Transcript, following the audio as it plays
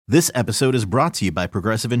This episode is brought to you by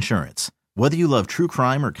Progressive Insurance. Whether you love true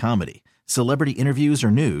crime or comedy, celebrity interviews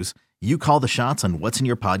or news, you call the shots on what's in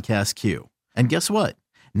your podcast queue. And guess what?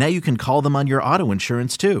 Now you can call them on your auto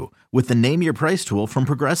insurance too with the Name Your Price tool from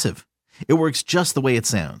Progressive. It works just the way it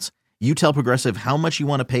sounds. You tell Progressive how much you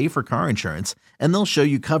want to pay for car insurance, and they'll show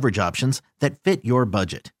you coverage options that fit your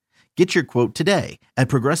budget. Get your quote today at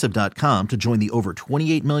Progressive.com to join the over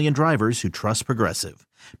 28 million drivers who trust Progressive.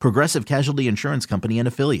 Progressive Casualty Insurance Company and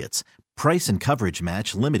Affiliates. Price and coverage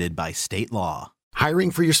match limited by state law. Hiring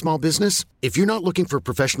for your small business? If you're not looking for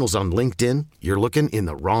professionals on LinkedIn, you're looking in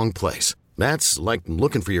the wrong place. That's like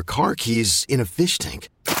looking for your car keys in a fish tank.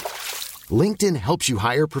 LinkedIn helps you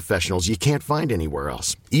hire professionals you can't find anywhere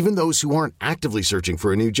else, even those who aren't actively searching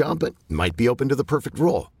for a new job but might be open to the perfect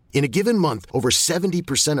role. In a given month, over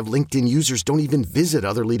 70% of LinkedIn users don't even visit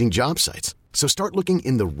other leading job sites. So start looking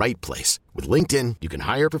in the right place. With LinkedIn, you can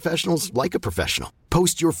hire professionals like a professional.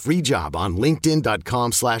 Post your free job on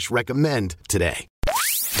linkedin.com/recommend today.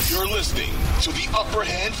 You're listening to the Upper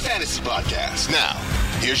Hand Fantasy Podcast. Now,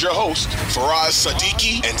 here's your host, Faraz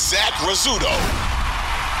Sadiki and Zach Rizzuto.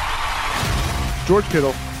 George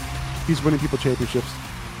Kittle, he's winning people championships.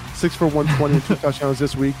 6 for 120 and 2 touchdowns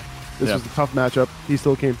this week. This was a tough matchup. He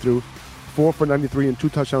still came through. 4 for 93 and 2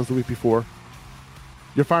 touchdowns the week before.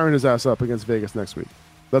 You're firing his ass up against Vegas next week.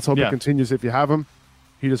 Let's hope it continues if you have him.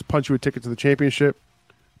 He just punched you a ticket to the championship.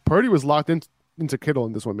 Purdy was locked into Kittle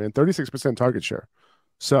in this one, man. 36% target share.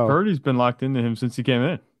 So Purdy's been locked into him since he came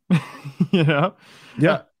in. You know?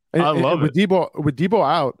 Yeah. I love it. With Debo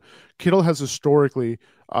out, Kittle has historically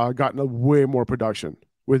gotten a way more production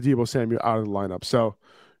with Debo Samuel out of the lineup. So,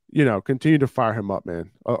 continue to fire him up,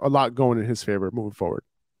 man. A lot going in his favor moving forward.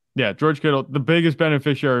 Yeah, George Kittle, the biggest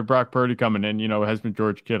beneficiary of Brock Purdy coming in, has been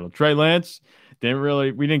George Kittle. Trey Lance, we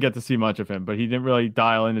didn't get to see much of him, but he didn't really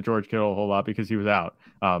dial into George Kittle a whole lot because he was out.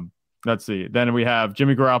 Let's see. Then we have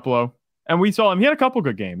Jimmy Garoppolo, and we saw him. He had a couple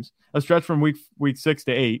good games, a stretch from week 6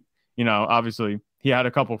 to 8. Obviously he had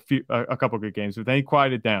a couple good games, but then he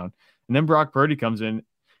quieted down. And then Brock Purdy comes in,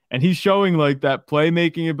 and he's showing like that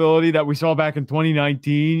playmaking ability that we saw back in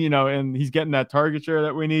 2019, and he's getting that target share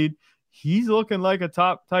that we need. He's looking like a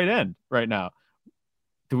top tight end right now.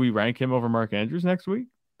 Do we rank him over Mark Andrews next week?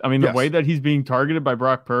 I mean, the way that he's being targeted by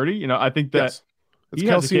Brock Purdy, I think that he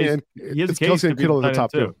has a case to be Kittle at the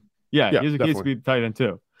top too. Yeah, he has a case to definitely be the tight end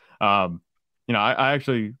too. I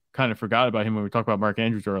actually kind of forgot about him when we talked about Mark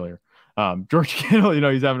Andrews earlier. George Kittle,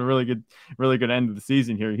 he's having a really good end of the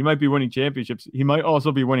season here. He might be winning championships. He might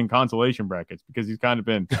also be winning consolation brackets because he's kind of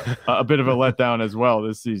been a bit of a letdown as well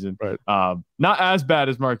this season. Right. Not as bad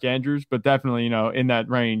as Mark Andrews, but definitely, in that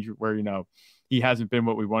range where, he hasn't been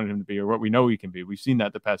what we wanted him to be or what we know he can be. We've seen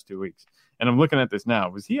that the past 2 weeks. And I'm looking at this now.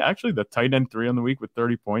 Was he actually the tight end 3 on the week with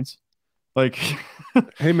 30 points? Like,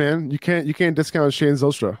 hey man, you can't discount Shane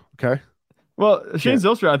Zylstra. Okay. Well, Shane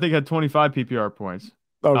Zylstra, I think, had 25 PPR points.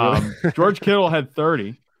 Oh, really? George Kittle had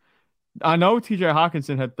 30. I know TJ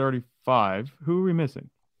Hawkinson had 35. Who are we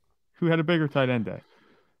missing? Who had a bigger tight end day?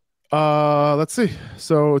 Let's see.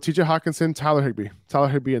 So TJ Hawkinson, Tyler Higbee.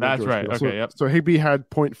 And that's George right. Kittle. Okay, So Higbee had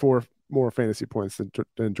 0.4 more fantasy points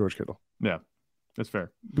than George Kittle. Yeah, that's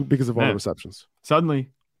fair. Because of all the receptions.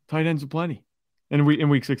 Suddenly, tight ends are plenty in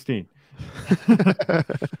week 16.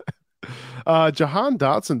 Jahan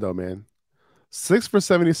Dotson, though, man. 6 for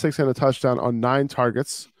 76 and a touchdown on 9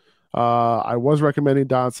 targets. I was recommending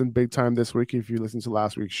Dotson big time this week if you listened to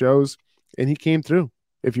last week's shows, and he came through.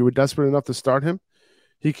 If you were desperate enough to start him,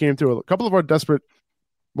 he came through. A couple of our desperate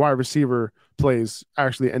wide receiver plays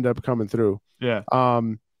actually end up coming through. Yeah.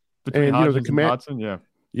 Between the Dotson,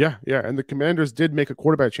 Yeah. And the Commanders did make a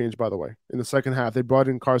quarterback change, by the way, in the second half. They brought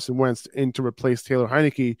in Carson Wentz in to replace Taylor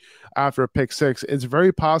Heineke after a pick 6. It's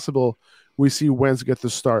very possible we see Wentz get the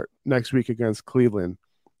start next week against Cleveland.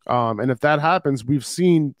 And if that happens, we've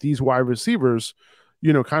seen these wide receivers,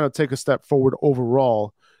 kind of take a step forward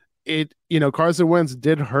overall. Carson Wentz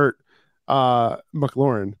did hurt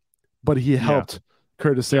McLaurin, but he helped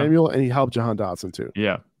Curtis Samuel and he helped Jahan Dotson too.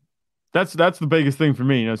 Yeah. That's the biggest thing for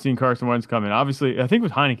me, seeing Carson Wentz come in. Obviously, I think it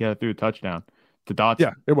was Heineke that threw a touchdown to Dotson.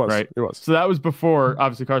 Yeah, it was. Right? It was. So that was before,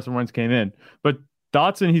 obviously, Carson Wentz came in. But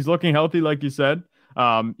Dotson, he's looking healthy, like you said.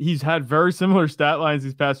 He's had very similar stat lines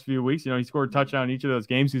these past few weeks. He scored a touchdown in each of those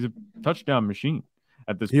games. He's a touchdown machine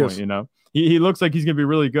at this point, He looks like he's going to be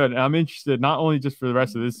really good. And I'm interested not only just for the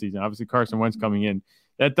rest of this season, obviously Carson Wentz coming in.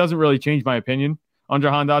 That doesn't really change my opinion on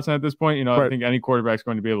Jahan Dotson at this point. I think any quarterback's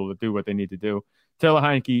going to be able to do what they need to do. Taylor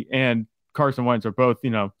Heineke and Carson Wentz are both,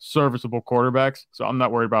 serviceable quarterbacks. So I'm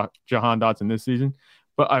not worried about Jahan Dotson this season.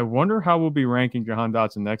 But I wonder how we'll be ranking Jahan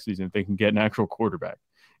Dotson next season if they can get an actual quarterback.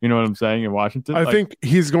 You know what I'm saying? In Washington, I think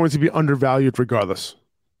he's going to be undervalued regardless.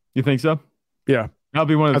 You think so? Yeah, that'll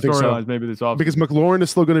be one of the storylines. So. Maybe this offseason because McLaurin is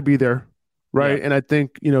still going to be there, right? Yeah. And I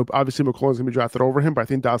think obviously McLaurin's going to be drafted over him, but I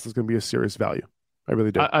think Dallas is going to be a serious value. I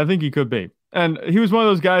really do. I think he could be. And he was one of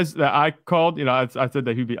those guys that I called, I said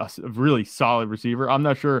that he'd be a really solid receiver. I'm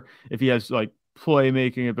not sure if he has like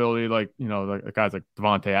playmaking ability, like guys like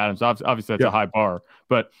Davante Adams. Obviously, that's a high bar,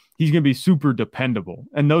 but he's going to be super dependable.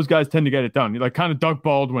 And those guys tend to get it done. Like kind of Doug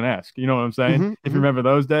Baldwin-esque. You know what I'm saying? If you remember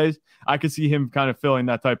those days, I could see him kind of filling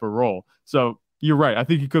that type of role. So you're right. I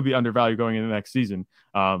think he could be undervalued going into the next season.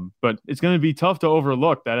 But it's going to be tough to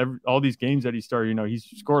overlook that all these games that he started, he's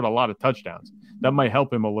scored a lot of touchdowns. That might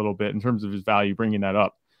help him a little bit in terms of his value, bringing that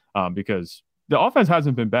up because the offense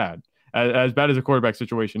hasn't been bad. As bad as the quarterback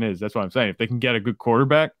situation is, that's what I'm saying. If they can get a good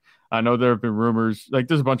quarterback, I know there have been rumors, like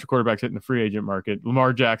there's a bunch of quarterbacks hitting the free agent market.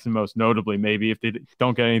 Lamar Jackson, most notably, maybe if they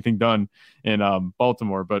don't get anything done in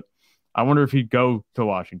Baltimore. But I wonder if he'd go to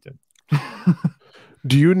Washington.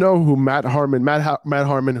 Do you know who Matt Harmon,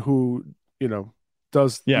 who,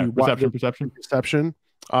 does perception?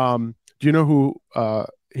 Do you know who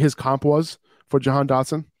his comp was for Jahan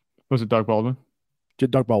Dotson? Was it Doug Baldwin?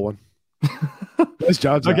 Doug Baldwin. Nice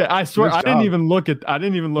job, Zach. Okay, I swear I didn't even look at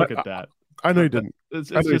that. I know you didn't. It's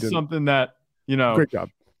just something that, Great job.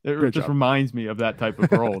 It just reminds me of that type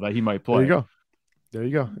of role that he might play. There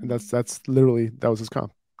you go. And that's literally, that was his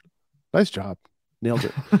comp. Nice job. Nailed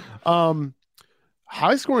it.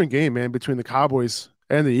 High scoring game, man, between the Cowboys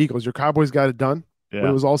and the Eagles. Your Cowboys got it done when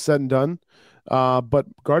it was all said and done. But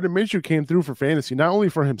Gardner Minshew came through for fantasy, not only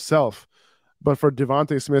for himself, but for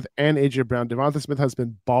Devontae Smith and AJ Brown. Devontae Smith has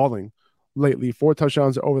been balling lately. 4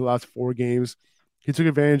 touchdowns over the last 4 games. He took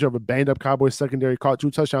advantage of a banged-up Cowboys secondary, caught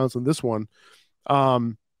 2 touchdowns in this one.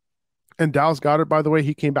 And Dallas Goedert, by the way,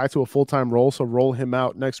 he came back to a full-time role, so roll him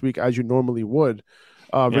out next week as you normally would,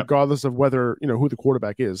 regardless of whether, who the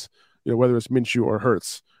quarterback is, whether it's Minshew or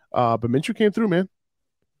Hurts. But Minshew came through, man.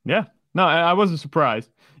 Yeah. No, I wasn't surprised,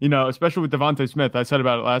 especially with Devontae Smith. I said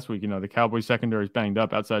about it last week, the Cowboys secondary is banged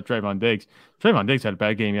up outside Trayvon Diggs. Trayvon Diggs had a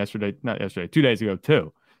bad game 2 days ago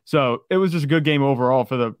too. So it was just a good game overall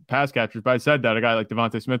for the pass catchers. But I said that a guy like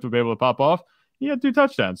Devontae Smith would be able to pop off. He had 2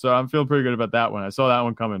 touchdowns. So I'm feeling pretty good about that one. I saw that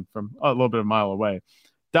one coming from a little bit of a mile away.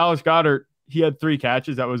 Dallas Goedert, he had 3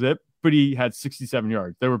 catches. That was it. But he had 67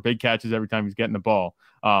 yards. There were big catches every time he was getting the ball.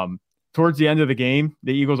 Towards the end of the game,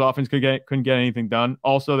 the Eagles offense couldn't get anything done.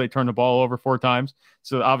 Also, they turned the ball over 4 times.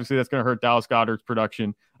 So obviously that's going to hurt Dallas Goedert's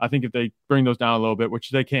production. I think if they bring those down a little bit, which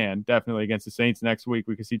they can, definitely against the Saints next week,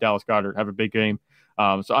 we could see Dallas Goedert have a big game.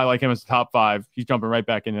 So I like him as the top 5. He's jumping right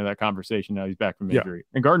back into that conversation now. He's back from injury.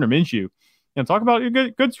 And Gardner Minshew, talk about a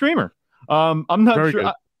good streamer. I'm not Very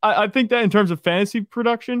sure. I think that in terms of fantasy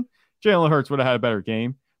production, Jalen Hurts would have had a better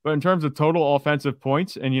game. But in terms of total offensive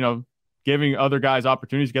points and, giving other guys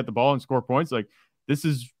opportunities to get the ball and score points, like it's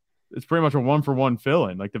pretty much a 1-for-1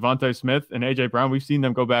 fill-in. Like Devontae Smith and AJ Brown, we've seen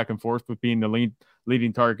them go back and forth with being the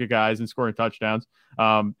leading target guys and scoring touchdowns.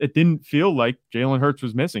 It didn't feel like Jalen Hurts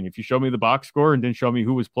was missing. If you showed me the box score and didn't show me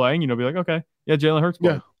who was playing, be like, okay, yeah, Jalen Hurts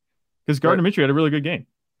played. Because Gardner Minshew had a really good game.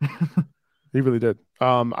 He really did.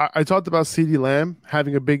 I talked about CeeDee Lamb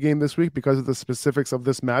having a big game this week because of the specifics of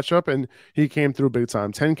this matchup, and he came through big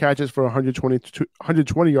time. 10 catches for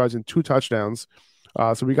 120 yards and 2 touchdowns.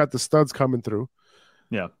 So we got the studs coming through.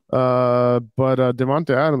 Yeah. But Davante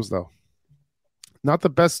Adams, though, not the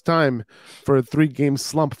best time for a 3-game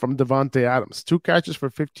slump from Davante Adams. 2 catches for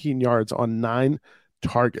 15 yards on 9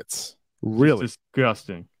 targets. Really? It's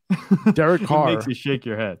disgusting. Derek Carr. It makes you shake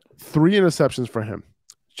your head. 3 interceptions for him.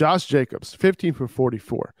 Josh Jacobs, 15 for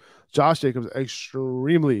 44. Josh Jacobs,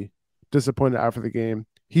 extremely disappointed after the game.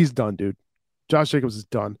 He's done, dude. Josh Jacobs is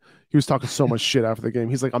done. He was talking so much shit after the game.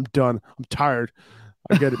 He's like, I'm done. I'm tired.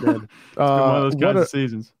 I get it, man. It's been one of those kinds of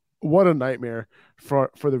seasons. What a nightmare for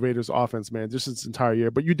the Raiders offense, man, just this entire year.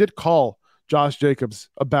 But you did call Josh Jacobs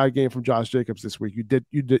a bad game from Josh Jacobs this week. You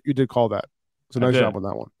did call that. So nice job on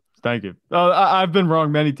that one. Thank you. I've been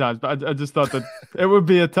wrong many times, but I just thought that it would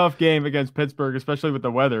be a tough game against Pittsburgh, especially with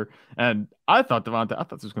the weather. And I thought this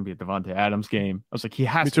was going to be a Davante Adams game. I was like, he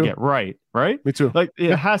has to get right? Me too. Like,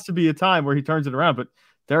 it has to be a time where he turns it around. But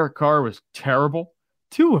Derek Carr was terrible.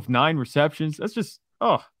 2 of 9 receptions. That's just,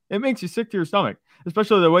 it makes you sick to your stomach,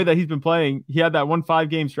 especially the way that he's been playing. He had that 1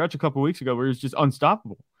 5-game stretch a couple weeks ago where he was just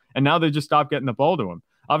unstoppable. And now they just stopped getting the ball to him.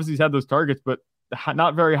 Obviously, he's had those targets, but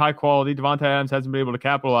not very high quality. Davante Adams hasn't been able to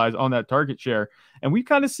capitalize on that target share. And we've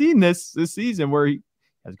kind of seen this season where he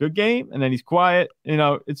has a good game and then he's quiet.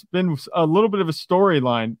 It's been a little bit of a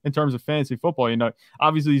storyline in terms of fantasy football.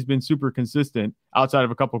 Obviously he's been super consistent outside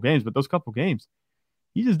of a couple games, but those couple games,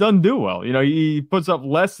 he just doesn't do well. He puts up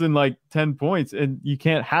less than like 10 points, and you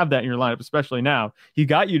can't have that in your lineup, especially now. He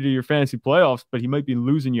got you to your fantasy playoffs, but he might be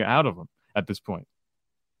losing you out of them at this point.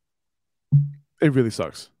 It really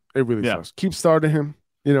sucks. It really sucks. Keep starting him.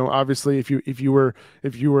 Obviously, if you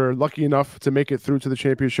were lucky enough to make it through to the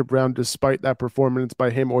championship round, despite that performance by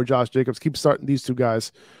him or Josh Jacobs, keep starting these two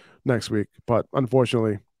guys next week. But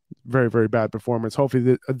unfortunately, very, very bad performance.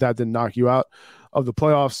 Hopefully that didn't knock you out of the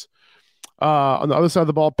playoffs. On the other side of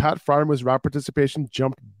the ball, Pat Freiermuth's route participation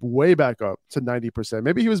jumped way back up to 90%.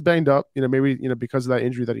 Maybe he was banged up, maybe because of that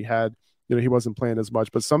injury that he had. He wasn't playing as much,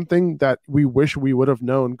 but something that we wish we would have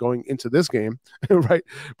known going into this game, right?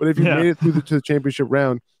 But if you made it through to the championship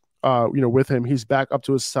round, with him, he's back up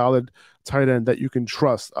to a solid tight end that you can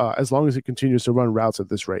trust as long as he continues to run routes at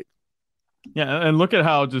this rate. Yeah, and look at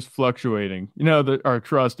how just fluctuating, our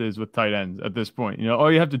trust is with tight ends at this point. All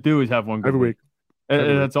you have to do is have one good every week.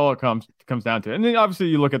 And that's all it comes down to. And then obviously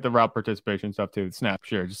you look at the route participation stuff too, snap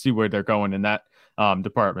share, to see where they're going in that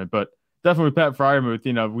department. But definitely Pat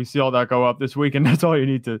Freiermuth, we see all that go up this week, and that's all you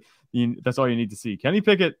need to see. Kenny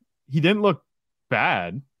Pickett, he didn't look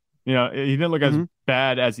bad. He didn't look as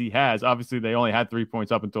bad as he has. Obviously, they only had 3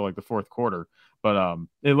 points up until like the fourth quarter, but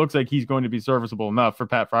it looks like he's going to be serviceable enough for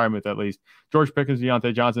Pat Freiermuth at least. George Pickens,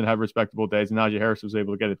 Deontay Johnson had respectable days, and Najee Harris was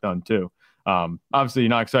able to get it done too. Obviously, you're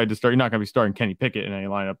not excited to start. You're not going to be starting Kenny Pickett in any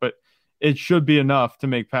lineup, but it should be enough to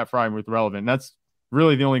make Pat Freiermuth relevant. And that's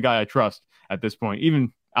really the only guy I trust at this point,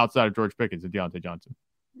 even outside of George Pickens and Deontay Johnson.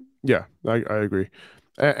 Yeah, I agree.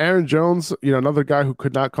 Aaron Jones, another guy who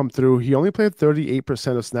could not come through. He only played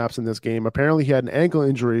 38% of snaps in this game. Apparently, he had an ankle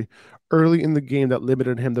injury early in the game that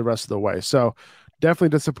limited him the rest of the way. So definitely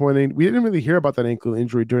disappointing. We didn't really hear about that ankle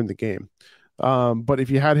injury during the game. But if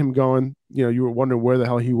you had him going, you were wondering where the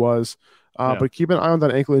hell he was. But keep an eye on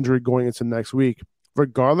that ankle injury going into next week.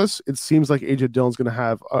 Regardless, it seems like A.J. Dillon's going to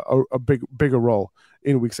have a bigger role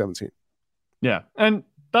in Week 17. Yeah, and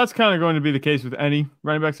that's kind of going to be the case with any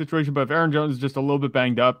running back situation. But if Aaron Jones is just a little bit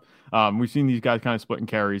banged up, we've seen these guys kind of splitting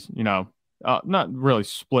carries, not really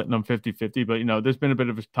splitting them 50-50, but, there's been a bit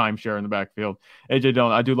of a timeshare in the backfield. A.J.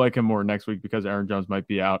 Dillon, I do like him more next week because Aaron Jones might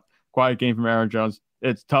be out. Quiet game from Aaron Jones.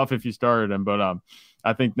 It's tough if you started him, but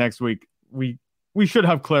I think next week we should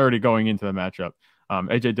have clarity going into the matchup.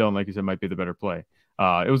 A.J. Dillon, like you said, might be the better play.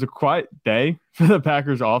 It was a quiet day for the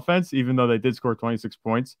Packers offense, even though they did score 26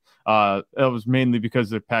 points. It was mainly because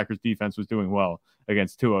the Packers defense was doing well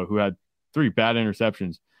against Tua, who had 3 bad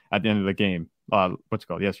interceptions at the end of the game.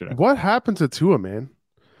 Yesterday. What happened to Tua, man?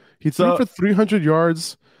 He threw for 300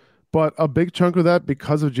 yards, but a big chunk of that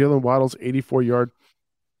because of Jalen Waddle's 84-yard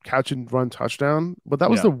catch and run touchdown. But that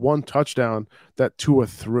was the one touchdown that Tua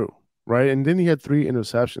threw, right? And then he had 3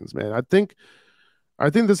 interceptions, man. I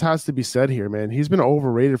think this has to be said here, man. He's been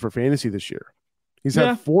overrated for fantasy this year. He's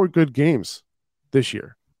had 4 good games this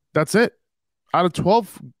year. That's it. Out of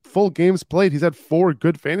 12 full games played, he's had 4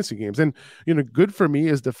 good fantasy games. And, good for me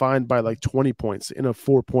is defined by like 20 points in a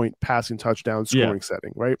 4-point passing touchdown scoring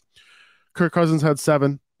setting, right? Kirk Cousins had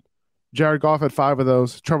 7. Jared Goff had 5 of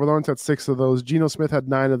those. Trevor Lawrence had 6 of those. Geno Smith had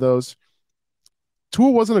 9 of those.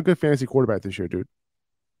 Tua wasn't a good fantasy quarterback this year, dude.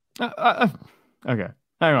 Okay.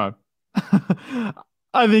 Hang on.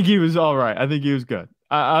 I think he was all right. I think he was good.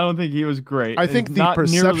 I don't think he was great. I think the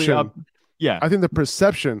perception. I think the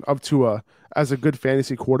perception of Tua as a good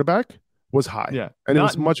fantasy quarterback was high. Yeah. And it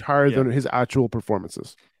was much higher than his actual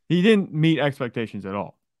performances. He didn't meet expectations at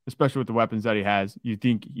all, especially with the weapons that he has. You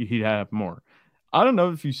think he'd have more. I don't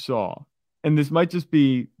know if you saw, and this might just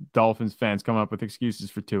be Dolphins fans coming up with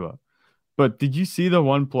excuses for Tua, but did you see the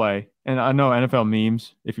one play? And I know NFL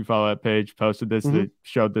Memes, if you follow that page, posted this. They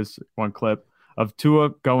showed this one clip of Tua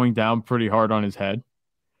going down pretty hard on his head.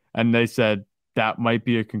 And they said that might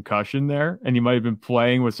be a concussion there. And he might have been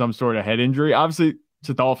playing with some sort of head injury. Obviously, it's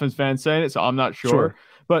a Dolphins fan saying it, so I'm not sure.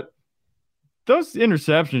 But those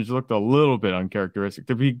interceptions looked a little bit uncharacteristic.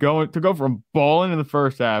 To go from balling in the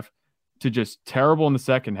first half to just terrible in the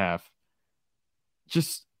second half.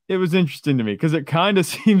 It was interesting to me because it kind of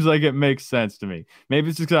seems like it makes sense to me. Maybe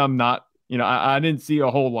it's just because I'm not, I didn't see a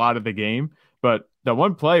whole lot of the game, but the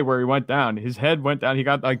one play where he went down, his head went down. He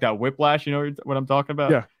got like that whiplash, you know what I'm talking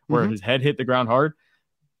about? Yeah. Where his head hit the ground hard.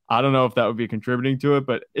 I don't know if that would be contributing to it,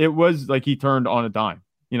 but it was like he turned on a dime,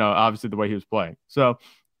 obviously the way he was playing. So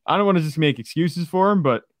I don't want to just make excuses for him,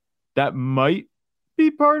 but that might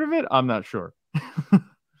be part of it. I'm not sure.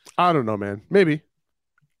 I don't know, man. Maybe.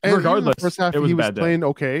 And regardless, first half, he was playing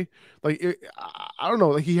okay. I don't know.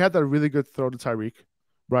 Like he had that really good throw to Tyreek,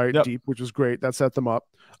 right? Yep. Deep, which was great. That set them up,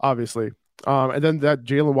 obviously. And then that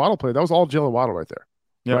Jalen Waddle play, that was all Jalen Waddle right there.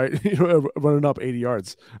 Yep. right? Running up 80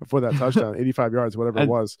 yards for that touchdown, 85 yards, whatever it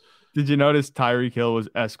was. Did you notice Tyreek Hill was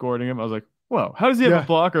escorting him? I was like, whoa, how does he have Yeah. a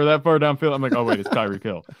blocker that far downfield? I'm like, oh, wait, it's Tyreek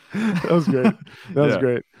Hill. That was great. That was Yeah.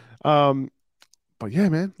 great. But yeah,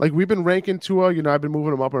 man, like we've been ranking Tua, you know, I've been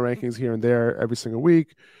moving him up in rankings here and there every single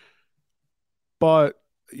week. But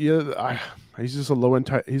yeah, he's just a low end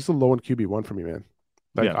QB1 for me, man.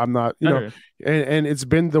 Like Yeah. I'm not, you know, and it's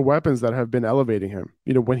been the weapons that have been elevating him,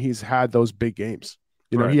 you know, when he's had those big games.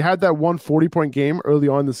 You know, Right. he had that 140-point game early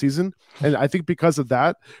on in the season. And I think because of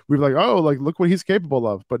that, we were like, oh, like look what he's capable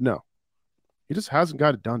of. But no, he just hasn't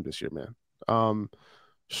got it done this year, man.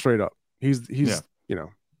 Straight up. He's you know,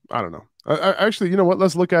 I don't know. I actually, you know what?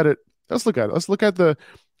 Let's look at it. Let's look at the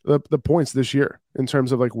points this year in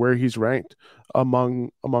terms of like where he's ranked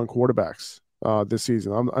among quarterbacks this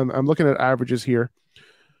season. I'm looking at averages here.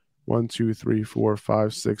 1, 2, 3, 4,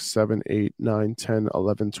 5, 6, 7, 8, 9, 10,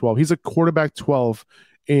 11, 12. He's a quarterback 12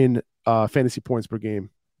 in fantasy points per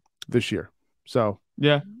game this year. So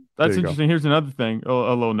yeah, that's you go. interesting. Here's another thing, a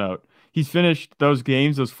little note. He's finished those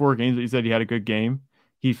 4 games that he said he had a good game.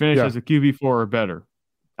 He finished Yeah. as a QB4 or better.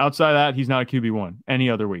 Outside of that, he's not a QB1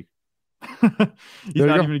 any other week. He's There you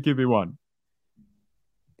not go. even a QB1.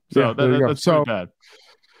 So Yeah, there you go. that's So- pretty bad.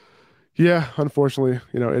 Yeah, unfortunately,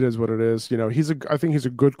 you know, it is what it is. You know, I think he's a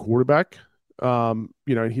good quarterback. You know,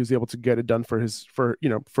 and he was able to get it done for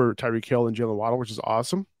Tyreek Hill and Jalen Waddle, which is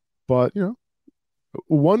awesome. But, you know,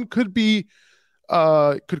 one could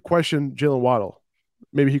question Jalen Waddle.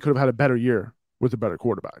 Maybe he could have had a better year with a better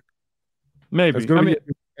quarterback. Maybe. As good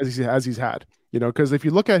as he's had, you know, because if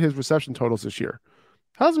you look at his reception totals this year,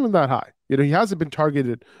 hasn't been that high. You know, he hasn't been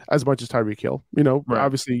targeted as much as Tyreek Hill. You know, Right.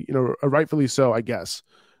 obviously, you know, rightfully so, I guess.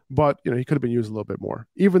 But, you know, he could have been used a little bit more,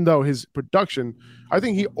 even though his production, I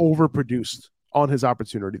think he overproduced on his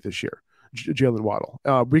opportunity this year, Jalen Waddle,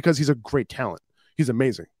 because he's a great talent. He's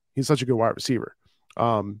amazing. He's such a good wide receiver.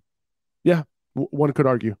 Yeah, one could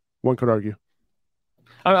argue.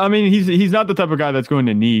 I mean, he's not the type of guy that's going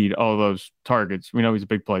to need all those targets. We know he's a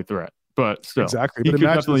big play threat, but still. Exactly. he But could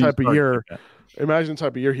imagine the definitely type of use year, targets like that. imagine the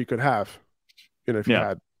type of year he could have, you know, if he Yeah.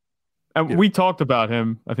 had. And Yeah. we talked about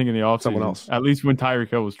him, I think, in the offseason. Someone else. At least when Tyreek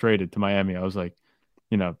Hill was traded to Miami, I was like,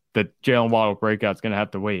 you know, that Jalen Waddle breakout's going to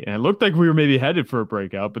have to wait. And it looked like we were maybe headed for a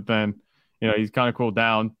breakout, but then, you know, he's kind of cooled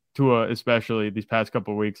down. Tua, especially these past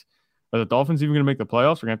couple of weeks. Are the Dolphins even going to make the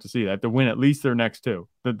playoffs? We're going to have to see. They have to win at least their next two,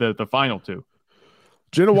 the final two.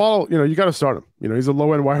 Jalen Waddle, you know, you got to start him. You know, he's a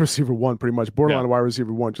low end wide receiver 1, pretty much borderline Yeah. wide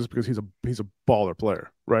receiver 1, just because he's a baller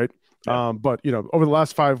player, right? Yeah. But you know, over the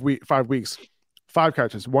last 5 weeks, 5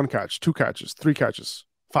 catches, 1 catch, 2 catches, 3 catches,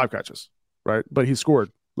 5 catches, right? But he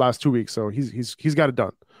scored last 2 weeks, so he's got it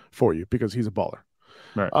done for you because he's a baller.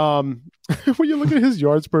 Right. When you look at his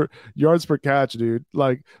yards per catch, dude,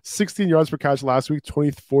 like 16 yards per catch last week,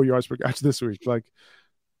 24 yards per catch this week, like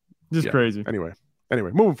Just yeah. crazy. Anyway,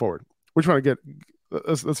 moving forward, we're trying to get.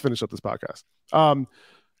 Let's finish up this podcast.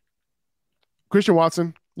 Christian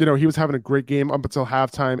Watson, you know, he was having a great game up until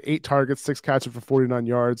halftime. 8 targets, 6 catches for 49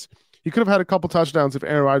 yards. He could have had a couple touchdowns if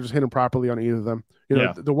Aaron Rodgers hit him properly on either of them. You know,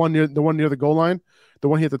 Yeah. the one near the goal line, the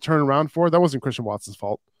one he had to turn around for, that wasn't Christian Watson's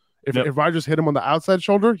fault. If Rodgers hit him on the outside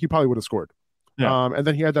shoulder, he probably would have scored. Yeah. And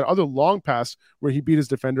then he had that other long pass where he beat his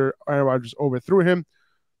defender. Aaron Rodgers overthrew him.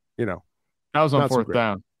 You know, That was on Not so 4th great.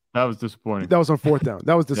 down. That was disappointing. that was on 4th down.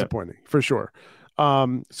 That was disappointing for sure.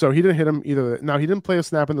 So he didn't hit him either. Now, he didn't play a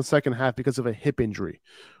snap in the second half because of a hip injury.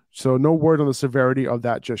 So no word on the severity of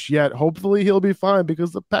that just yet. Hopefully he'll be fine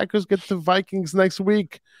because the Packers get the Vikings next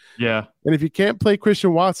week. Yeah. And if you can't play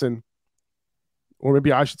Christian Watson, or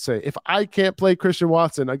maybe I should say, if I can't play Christian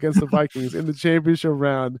Watson against the Vikings in the championship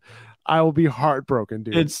round, I will be heartbroken,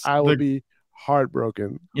 dude. I will be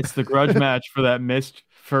heartbroken. It's the grudge match for that missed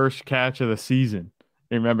first catch of the season.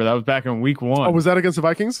 You remember that was back in week 1. Oh, was that against the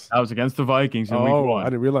Vikings? That was against the Vikings in week 1. I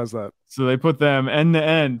didn't realize that. So they put them end to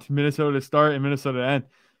end, Minnesota start and Minnesota end.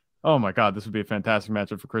 Oh my God, this would be a fantastic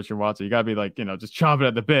matchup for Christian Watson. You got to be like, you know, just chomping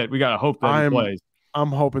at the bit. We got to hope that he plays. I'm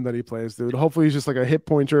hoping that he plays, dude. Hopefully he's just like a hit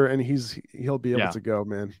pointer and he'll be able to go,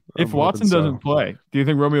 man. If Watson doesn't play, do you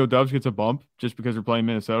think Romeo Doubs gets a bump just because they're playing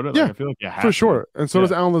Minnesota? Like, Yeah, I feel like you have for to. sure. And so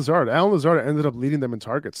does Alan Lazard. Alan Lazard ended up leading them in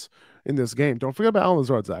targets in this game. Don't forget about Alan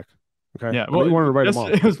Lazard, Zach. Okay. Yeah, I know you wanted to write him off.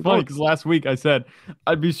 It was funny because last week I said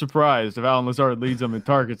I'd be surprised if Alan Lazard leads them in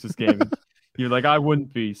targets this game. You're like, I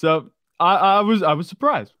wouldn't be. So I was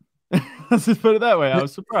surprised. Let's just put it that way. I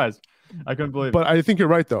was surprised. I couldn't believe it. But I think you're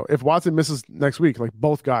right, though. If Watson misses next week, like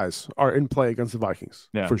both guys are in play against the Vikings.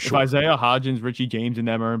 Yeah, for sure. If Isaiah Hodgins, Richie James, and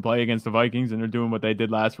them are in play against the Vikings and they're doing what they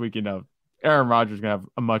did last week, you know, Aaron Rodgers is going to have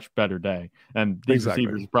a much better day. And these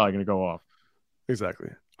receivers are probably going to go off. Exactly.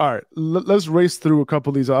 All right, let's race through a couple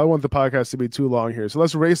of these. I don't want the podcast to be too long here, so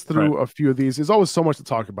let's race through a few of these. There's always so much to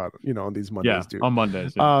talk about, on these Mondays, dude. On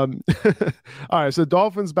Mondays. Yeah. All right, so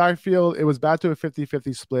Dolphins backfield, it was back to a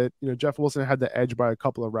 50-50 split. Jeff Wilson had the edge by a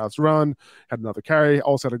couple of routes run, had another carry,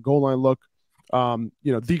 also had a goal line look.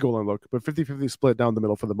 The goal line look, but 50-50 split down the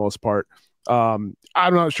middle for the most part. I'm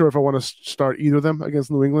not sure if I want to start either of them against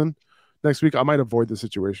New England next week. I might avoid the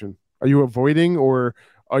situation. Are you avoiding, or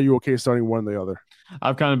are you okay starting one or the other?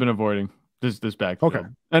 I've kind of been avoiding this backfield. Okay.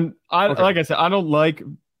 And like I said, I don't like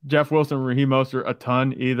Jeff Wilson or Raheem Mostert a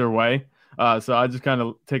ton either way. So I just kind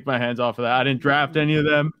of take my hands off of that. I didn't draft any of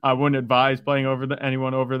them. I wouldn't advise playing I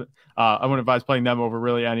wouldn't advise playing them over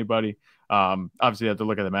really anybody. Obviously you have to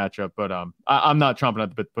look at the matchup, but I'm not chomping at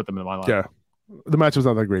the bit to put them in my line. Yeah. The matchup's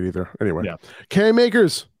not that great either. Anyway. Yeah. Cam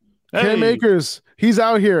Akers. Hey. Cam Akers. He's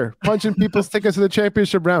out here punching people's tickets to the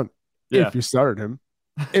championship round. Yeah. If you started him.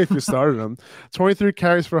 23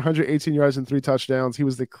 carries for 118 yards and 3 touchdowns. He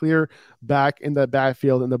was the clear back in that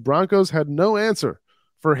backfield, and the Broncos had no answer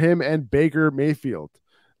for him and Baker Mayfield.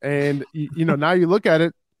 And now you look at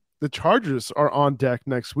it, the Chargers are on deck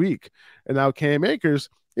next week, and now Cam Akers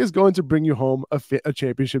is going to bring you home a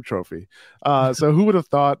championship trophy. So who would have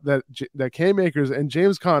thought that Cam Akers and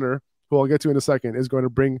James Conner, who I'll get to in a second, is going to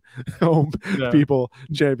bring home people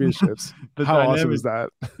championships. How awesome is that?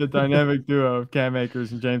 The dynamic duo of Cam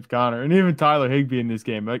Akers and James Conner, and even Tyler Higbee in this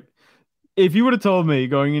game. Like, if you would have told me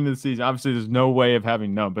going into the season, obviously there's no way of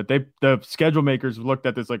having known, but the schedule makers looked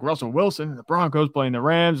at this like Russell Wilson and the Broncos playing the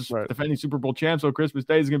Rams, defending Super Bowl champs, so Christmas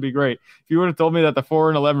Day is going to be great. If you would have told me that the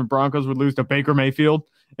 4-11 Broncos would lose to Baker Mayfield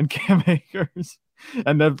and Cam Akers,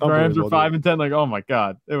 and the Rams are 5-10, like, oh my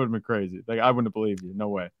God, it would have been crazy. Like, I wouldn't have believed you. No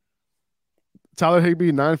way. Tyler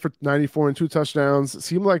Higbee, 9 for 94 and 2 touchdowns. It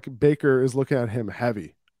seemed like Baker is looking at him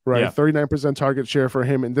heavy, right? Yeah. 39% target share for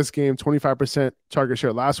him in this game, 25% target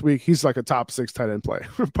share last week. He's like a top 6 tight end play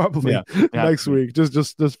probably next week.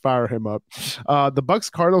 Just fire him up. The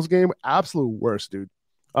Bucs-Cardinals game, absolute worst, dude.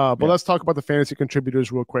 But let's talk about the fantasy contributors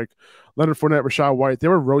real quick. Leonard Fournette, Rachaad White, they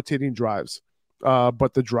were rotating drives.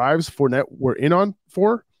 But the drives Fournette were in on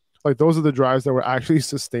for, like, those are the drives that were actually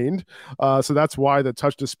sustained. So that's why the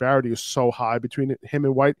touch disparity is so high between him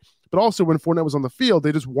and White. But also when Fournette was on the field,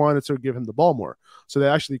 they just wanted to give him the ball more. So they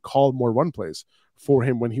actually called more run plays for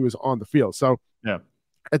him when he was on the field. So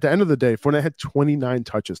at the end of the day, Fournette had 29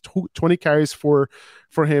 touches, 20 carries for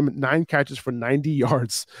him, 9 catches for 90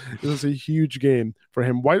 yards. It was a huge game for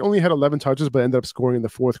him. White only had 11 touches, but ended up scoring in the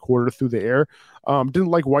fourth quarter through the air. Didn't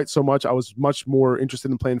like White so much. I was much more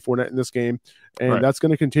interested in playing Fournette in this game, and that's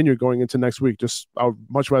going to continue going into next week. I would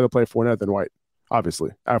much rather play Fournette than White,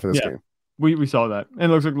 obviously, after this game. We saw that.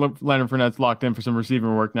 And it looks like Leonard Fournette's locked in for some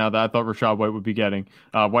receiving work now that I thought Rachaad White would be getting.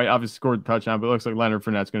 White obviously scored the touchdown, but it looks like Leonard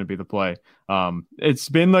Fournette's going to be the play. It's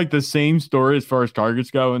been like the same story as far as targets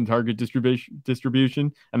go and target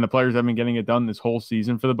distribution, and the players have been getting it done this whole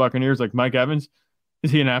season for the Buccaneers. Like Mike Evans, is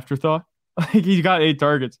he an afterthought? Like, he's got 8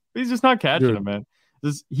 targets. He's just not catching them, man.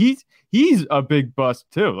 He's a big bust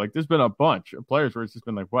too. Like, there's been a bunch of players where it's just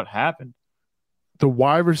been like, what happened? The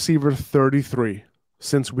wide receiver 33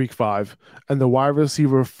 since week 5, and the wide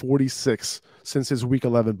receiver 46 since his week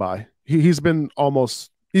 11 bye. He's been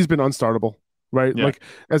unstartable, right? Yeah. Like,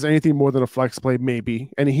 as anything more than a flex play, maybe.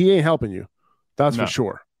 And he ain't helping you. That's for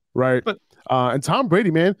sure, right? But, and Tom Brady,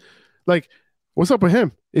 man, like, what's up with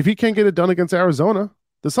him? If he can't get it done against Arizona,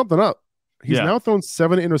 there's something up. He's now thrown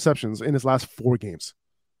 7 interceptions in his last 4 games.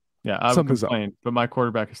 Yeah, I would complain, but my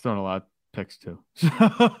quarterback has thrown a lot of picks too. You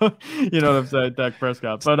know what I'm saying, Dak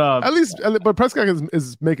Prescott. But at least Prescott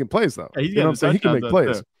is making plays though. You know what I'm saying? He can make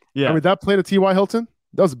plays. Too. Yeah, I mean, that play to T.Y. Hilton,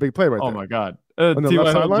 that was a big play right there. Oh my God, T.Y.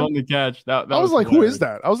 Hilton's only catch. That I was like, hilarious.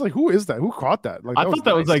 Who is that? Who caught that? Like, I thought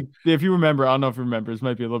that was like, if you remember, I don't know if you remember, this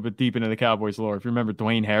might be a little bit deep into the Cowboys lore. If you remember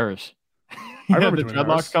Dwayne Harris. I remember the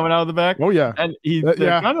dreadlocks coming out of the back. Oh yeah, and he's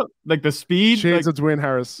kind of like the speed. Shades of Dwayne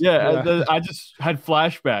Harris. Yeah, I just had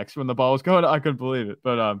flashbacks when the ball was going. I couldn't believe it,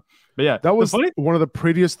 but yeah, that was one of the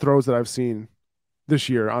prettiest throws that I've seen this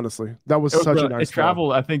year. Honestly, that was such a nice. It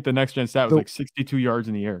traveled. I think the next gen stat was like 62 yards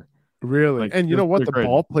in the air. Really, and you know what? The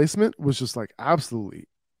ball placement was just like absolutely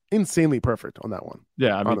insanely perfect on that one.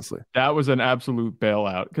 Yeah, I mean, honestly, that was an absolute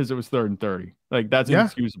bailout because it was 3rd and 30. Like, that's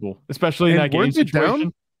inexcusable, especially in that game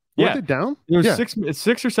situation. Weren't it down? There's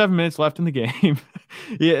 6 or 7 minutes left in the game.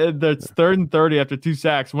 That's 3rd and 30 after 2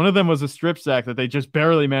 sacks. One of them was a strip sack that they just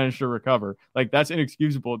barely managed to recover. Like, that's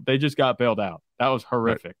inexcusable. They just got bailed out. That was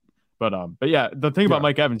horrific. Right. But yeah, the thing about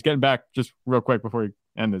Mike Evans, getting back just real quick before we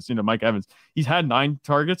end this, Mike Evans, he's had 9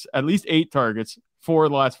 targets, at least 8 targets for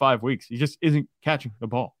the last 5 weeks. He just isn't catching the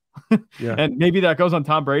ball. And maybe that goes on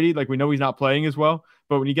Tom Brady. Like, we know he's not playing as well,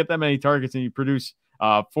 But when you get that many targets and you produce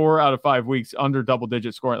 4 out of 5 weeks under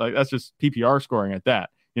double-digit scoring, like that's just PPR scoring at that.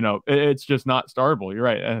 It's just not startable. You're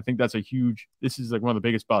right. And I think that's this is like one of the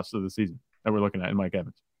biggest busts of the season that we're looking at in Mike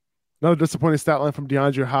Evans. Another disappointing stat line from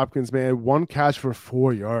DeAndre Hopkins, man. 1 catch for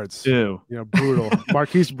 4 yards. Ew. Brutal.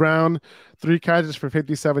 Marquise Brown, 3 catches for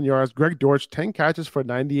 57 yards. Greg Dortch, 10 catches for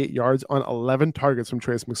 98 yards on 11 targets from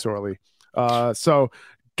Trace McSorley. So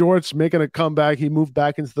Dortch making a comeback. He moved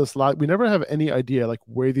back into the slot. We never have any idea like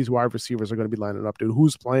where these wide receivers are going to be lining up, dude.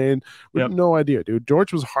 Who's playing? We have no idea, dude.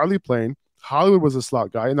 Dortch was hardly playing. Hollywood was a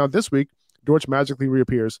slot guy. And now this week, Dortch magically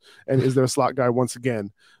reappears and is their slot guy once again.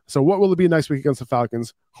 So what will it be next week against the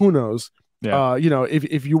Falcons? Who knows? Yeah.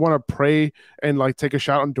 If you want to pray and like take a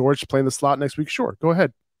shot on Dortch playing the slot next week, sure, go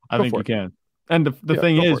ahead. I think you can. And the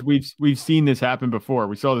thing is, we've seen this happen before.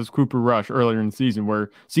 We saw this Cooper Rush earlier in the season where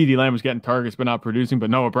CeeDee Lamb was getting targets but not producing, but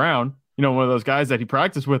Noah Brown, one of those guys that he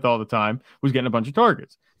practiced with all the time, was getting a bunch of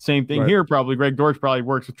targets. Same thing here. Probably Greg Dortch probably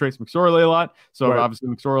works with Trace McSorley a lot. So obviously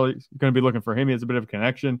McSorley's going to be looking for him. He has a bit of a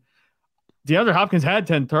connection. DeAndre Hopkins had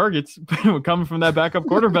 10 targets coming from that backup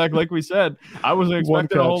quarterback, like we said. I wasn't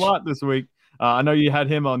expecting a whole lot this week. I know you had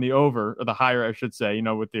him on the over, or the higher, I should say,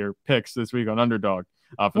 with your picks this week on Underdog.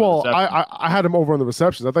 I had him over on the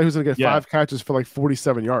receptions. I thought he was going to get 5 catches for like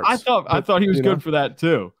 47 yards. I thought he was good for that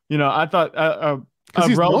too. I thought because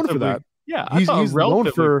he's known for that. Yeah, he's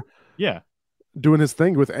known for doing his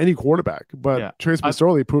thing with any quarterback. But Trace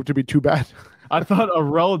McSorley proved to be too bad. I thought a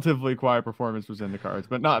relatively quiet performance was in the cards,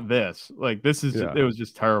 but not this. Like this is, it was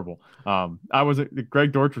just terrible.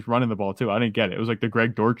 Greg Dortch was running the ball too. I didn't get it. It was like the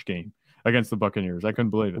Greg Dortch game against the Buccaneers. I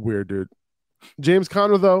couldn't believe it. Weird, dude. James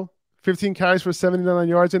Conner though, 15 carries for 79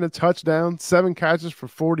 yards and a touchdown, 7 catches for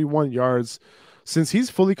 41 yards. Since he's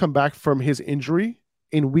fully come back from his injury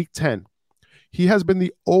in week 10, he has been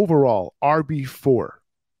the overall RB4,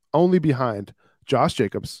 only behind Josh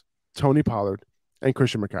Jacobs, Tony Pollard, and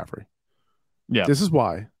Christian McCaffrey. Yeah, this is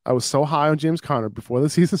why I was so high on James Conner before the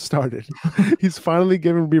season started. He's finally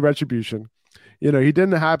given me retribution. He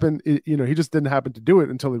didn't happen. He just didn't happen to do it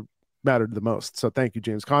until it mattered the most. So thank you,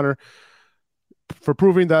 James Conner, for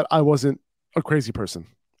proving that I wasn't a crazy person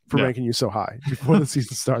for ranking you so high before the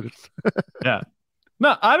season started. Yeah,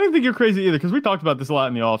 no, I didn't think you're crazy either because we talked about this a lot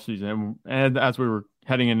in the offseason and as we were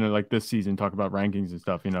heading into like this season, talk about rankings and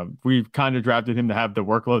stuff. We've kind of drafted him to have the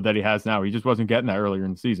workload that he has now. He just wasn't getting that earlier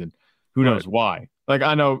in the season. Who knows why? Like,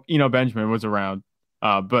 I know, Benjamin was around,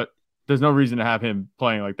 but there's no reason to have him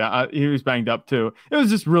playing like that. He was banged up too. It was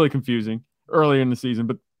just really confusing earlier in the season,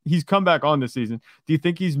 but he's come back on this season. Do you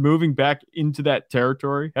think he's moving back into that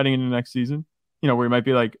territory heading into the next season? Where he might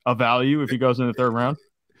be like a value if he goes in the 3rd round?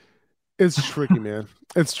 It's tricky, man.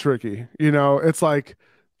 It's tricky.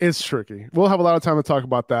 It's tricky. We'll have a lot of time to talk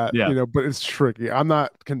about that, but it's tricky. I'm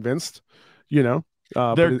not convinced, there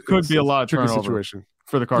could be a lot of turnover situation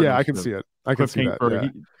for the Cardinals. Yeah, I can see it. I can see that. Yeah.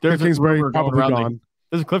 There's Cliff Kingsbury probably gone.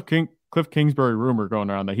 There's a Cliff Kingsbury rumor going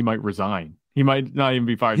around that he might resign. He might not even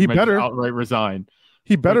be fired. He might better just outright resign.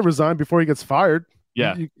 He better resign before he gets fired.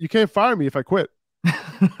 Yeah. You can't fire me if I quit.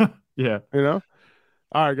 Yeah.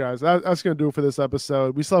 All right, guys. That's going to do it for this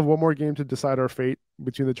episode. We still have one more game to decide our fate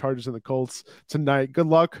between the Chargers and the Colts tonight. Good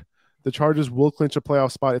luck. The Chargers will clinch a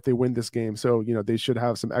playoff spot if they win this game. So, they should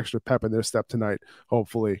have some extra pep in their step tonight,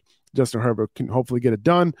 hopefully. Justin Herbert can hopefully get it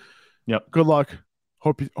done. Yep. Good luck.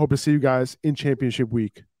 Hope to see you guys in championship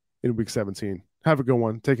week in week 17. Have a good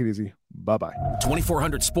one. Take it easy. Bye-bye.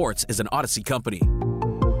 2400 Sports is an Odyssey company.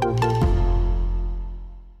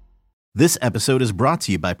 This episode is brought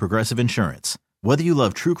to you by Progressive Insurance. Whether you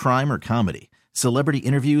love true crime or comedy, celebrity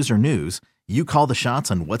interviews or news, you call the shots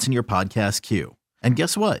on what's in your podcast queue. And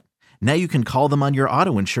guess what? Now you can call them on your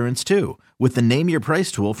auto insurance too with the Name Your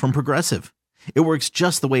Price tool from Progressive. It works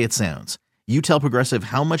just the way it sounds. You tell Progressive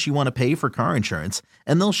how much you want to pay for car insurance,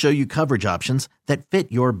 and they'll show you coverage options that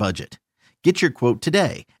fit your budget. Get your quote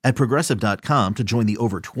today at Progressive.com to join the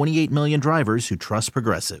over 28 million drivers who trust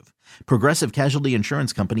Progressive. Progressive Casualty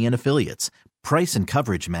Insurance Company and Affiliates. Price and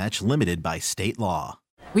coverage match limited by state law.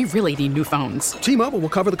 We really need new phones. T-Mobile will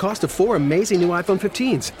cover the cost of 4 amazing new iPhone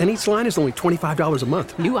 15s, and each line is only $25 a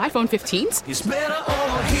month. New iPhone 15s? It's better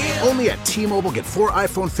over here. Only at T-Mobile, get 4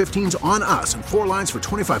 iPhone 15s on us and 4 lines for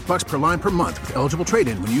 $25 per line per month with eligible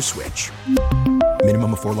trade-in when you switch.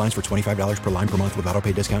 Minimum of 4 lines for $25 per line per month with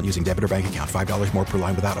autopay discount using debit or bank account. $5 more per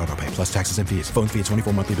line without autopay, plus taxes and fees. Phone fee at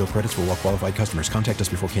 24 monthly bill credits for well-qualified customers. Contact us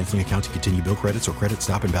before canceling account to continue bill credits or credit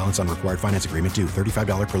stop and balance on required finance agreement due.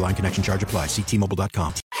 $35 per line connection charge applies. See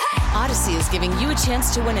T-Mobile.com. Odyssey is giving you a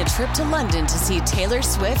chance to win a trip to London to see Taylor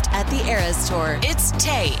Swift at the Eras Tour. It's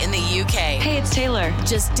Tay in the UK. Hey, it's Taylor.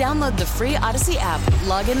 Just download the free Odyssey app,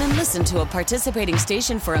 log in and listen to a participating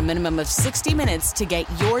station for a minimum of 60 minutes to get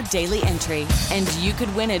your daily entry. And you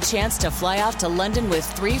could win a chance to fly off to London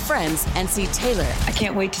with 3 friends and see Taylor. I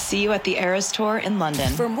can't wait to see you at the Eras Tour in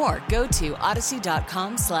London. For more, go to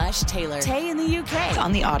odyssey.com/Taylor. Tay in the UK. It's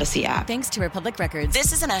on the Odyssey app. Thanks to Republic Records.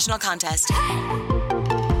 This is a national contest.